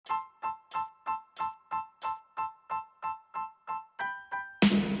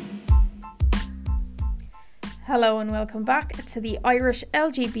Hello and welcome back to the Irish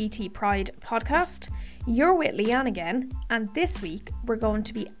LGBT Pride podcast. You're with Leanne again, and this week we're going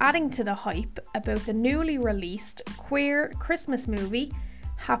to be adding to the hype about the newly released queer Christmas movie,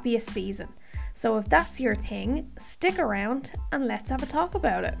 Happiest Season. So if that's your thing, stick around and let's have a talk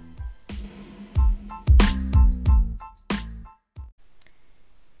about it.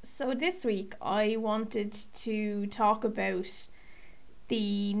 So this week I wanted to talk about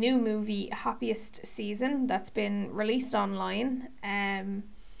the new movie Happiest Season that's been released online.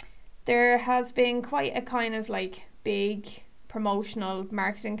 There has been quite a kind of big promotional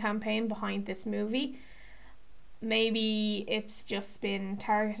marketing campaign behind this movie. Maybe it's just been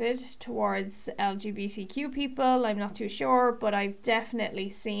targeted towards LGBTQ people, I'm not too sure, but I've definitely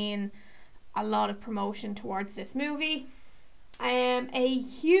seen a lot of promotion towards this movie. A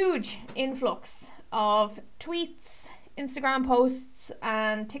huge influx of tweets, Instagram posts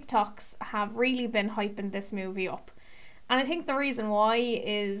and TikToks have really been hyping this movie up. And I think the reason why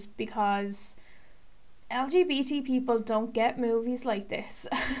is because LGBT people don't get movies like this,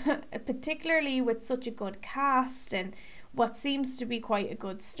 particularly with such a good cast and what seems to be quite a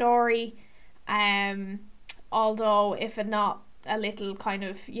good story. Although if it not a little kind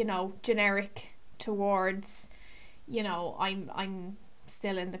of, generic towards, I'm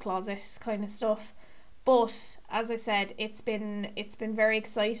still in the closet kind of stuff. But as I said, it's been very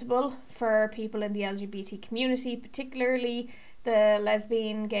excitable for people in the LGBT community, particularly the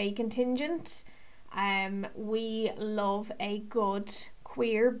lesbian gay contingent. We love a good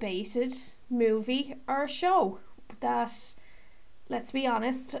queer baited movie or show that, let's be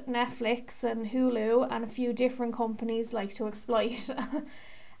honest, Netflix and Hulu and a few different companies like to exploit.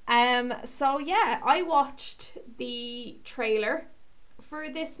 So yeah, I watched the trailer for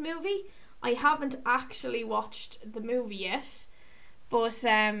this movie. I haven't actually watched the movie yet, but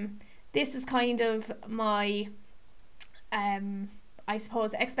this is kind of my, I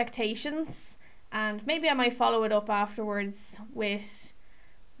suppose, expectations, and maybe I might follow it up afterwards with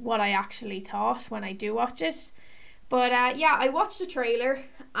what I actually thought when I do watch it. But yeah, I watched the trailer,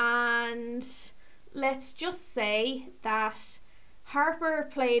 and let's just say that Harper,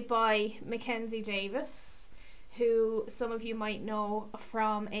 played by Mackenzie Davis, who some of you might know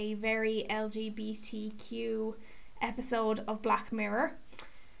from a very LGBTQ episode of Black Mirror,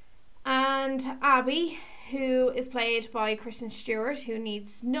 and Abby, who is played by Kristen Stewart, who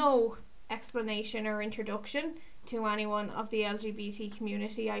needs no explanation or introduction to anyone of the LGBT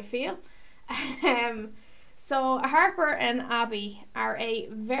community, I feel. So Harper and Abby are a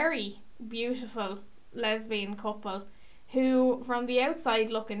very beautiful lesbian couple who, from the outside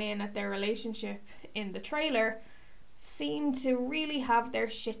looking in at their relationship in the trailer, seem to really have their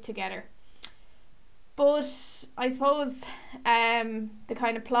shit together. But I suppose the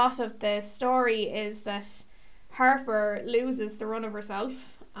kind of plot of the story is that Harper loses the run of herself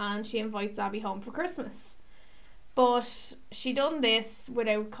and she invites Abby home for Christmas. But she done this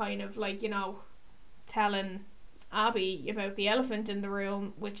without kind of telling Abby about the elephant in the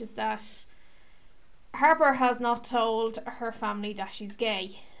room, which is that Harper has not told her family that she's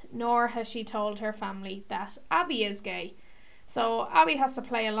gay, nor has she told her family that Abby is gay. So Abby has to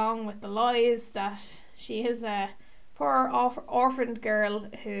play along with the lies that she is a poor orphaned girl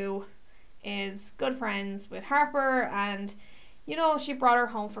who is good friends with Harper, and she brought her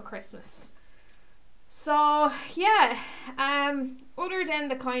home for Christmas. So yeah, other than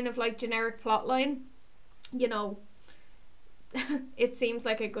the kind of generic plotline, it seems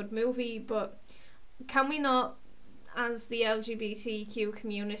like a good movie, but can we not, as the LGBTQ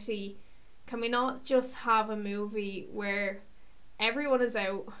community, can we not just have a movie where everyone is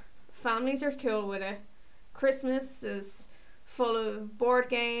out, families are cool with it, Christmas is full of board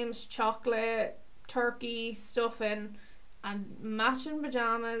games, chocolate, turkey, stuffing, and matching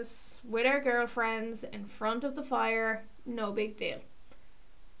pajamas with our girlfriends in front of the fire, no big deal.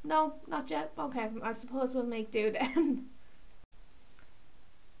 No, not yet? Okay, I suppose we'll make do then.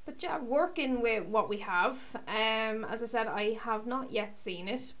 But yeah, working with what we have, as I said, I have not yet seen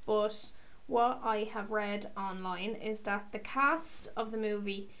it, but what I have read online is that the cast of the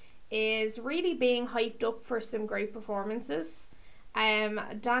movie is really being hyped up for some great performances.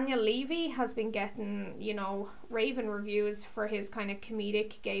 Daniel Levy has been getting, raving reviews for his kind of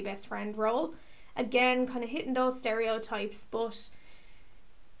comedic gay best friend role. Again, kind of hitting those stereotypes, but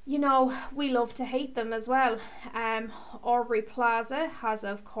we love to hate them as well. Aubrey Plaza has,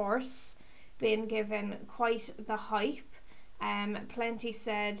 of course, been given quite the hype. Plenty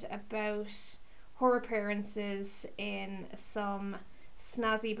said about her appearances in some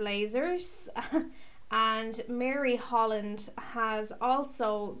snazzy blazers And Mary Holland has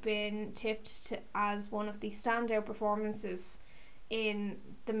also been tipped as one of the standout performances in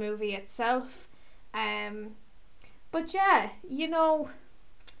the movie itself. But yeah, you know,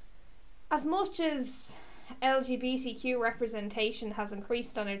 as much as LGBTQ representation has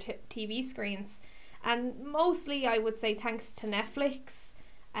increased on our TV screens, and mostly I would say thanks to Netflix,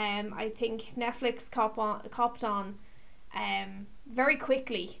 I think Netflix copped on very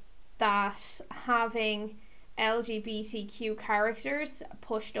quickly that having LGBTQ characters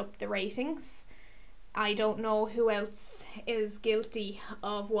pushed up the ratings. I don't know who else is guilty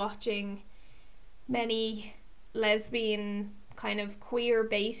of watching many lesbian kind of queer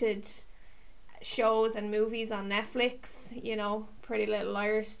baited shows and movies on Netflix. You know, Pretty Little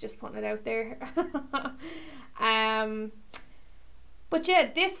Liars, just putting it out there. But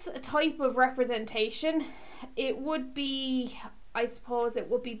yeah, this type of representation, it would be, I suppose it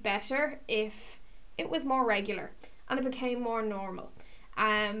would be better if it was more regular and it became more normal.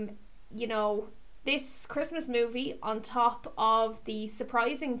 You know, this Christmas movie, on top of the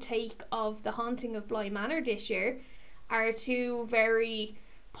surprising take of The Haunting of Bly Manor this year, are two very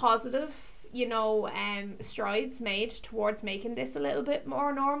positive, you know, strides made towards making this a little bit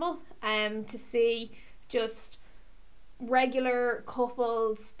more normal. To see just regular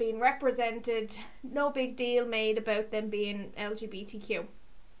couples being represented, no big deal made about them being LGBTQ.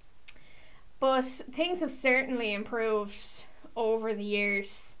 But things have certainly improved over the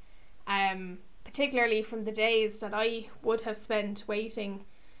years, particularly from the days that I would have spent waiting,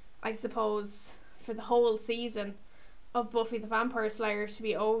 I suppose, for the whole season of Buffy the Vampire Slayer to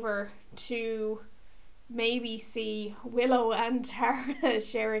be over to maybe see Willow and Tara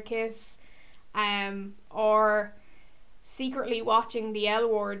share a kiss, or secretly watching the L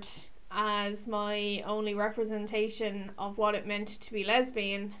Word as my only representation of what it meant to be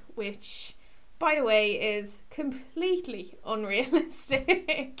lesbian, which, by the way, is completely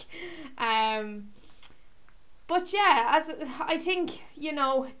unrealistic. But yeah, as I think, you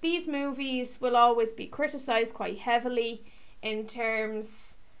know, these movies will always be criticised quite heavily in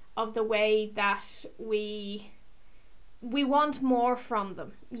terms of the way that we want more from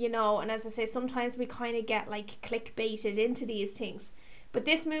them, you know, and as I say, sometimes we kind of get like clickbaited into these things. But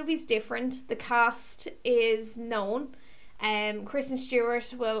this movie's different. The cast is known. Kristen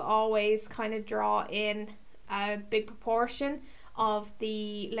Stewart will always kind of draw in a big proportion of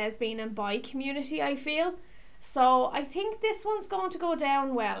the lesbian and bi community, I feel. So I think this one's going to go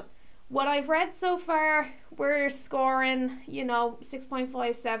down well. What I've read so far, we're scoring, you know,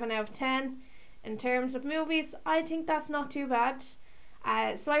 6.57 out of 10. In terms of movies, I think that's not too bad.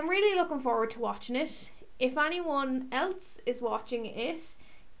 So I'm really looking forward to watching it. If anyone else is watching it,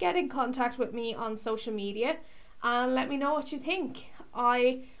 get in contact with me on social media and let me know what you think.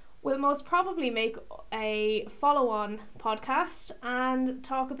 I will most probably make a follow-on podcast and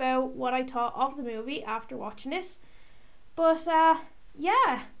talk about what I thought of the movie after watching it. But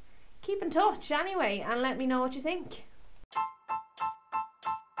yeah, keep in touch anyway and let me know what you think.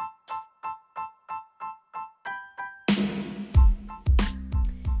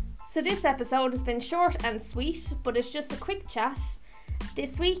 So this episode has been short and sweet, but it's just a quick chat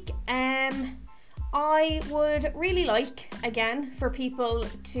this week. I would really like, again, for people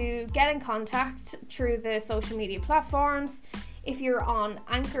to get in contact through the social media platforms. If you're on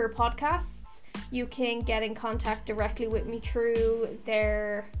Anchor Podcasts, you can get in contact directly with me through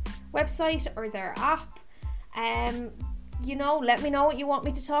their website or their app. You know, let me know what you want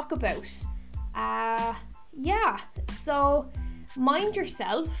me to talk about. Yeah, so mind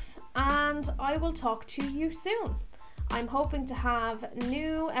yourself, and I will talk to you soon. I'm hoping to have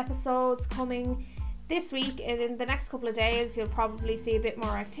new episodes coming this week. In the next couple of days, you'll probably see a bit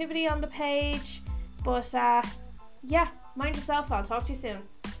more activity on the page. But yeah, mind yourself. I'll talk to you soon.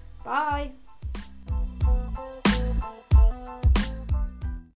 Bye.